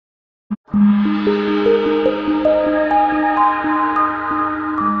The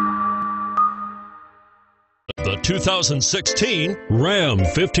 2016 Ram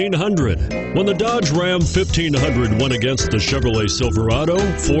 1500. When the Dodge Ram 1500 went against the Chevrolet Silverado,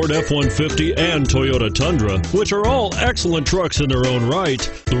 Ford F-150, and Toyota Tundra, which are all excellent trucks in their own right,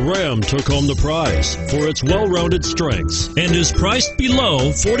 the Ram took home the prize for its well-rounded strengths and is priced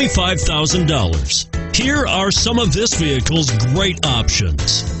below $45,000. Here are some of this vehicle's great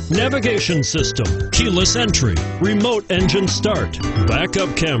options: navigation system, keyless entry, remote engine start,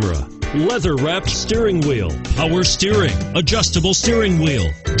 backup camera, leather-wrapped steering wheel, power steering, adjustable steering wheel,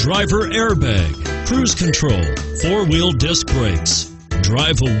 driver airbag, cruise control, four-wheel disc brakes.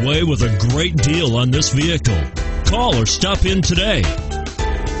 Drive away with a great deal on this vehicle. Call or stop in today.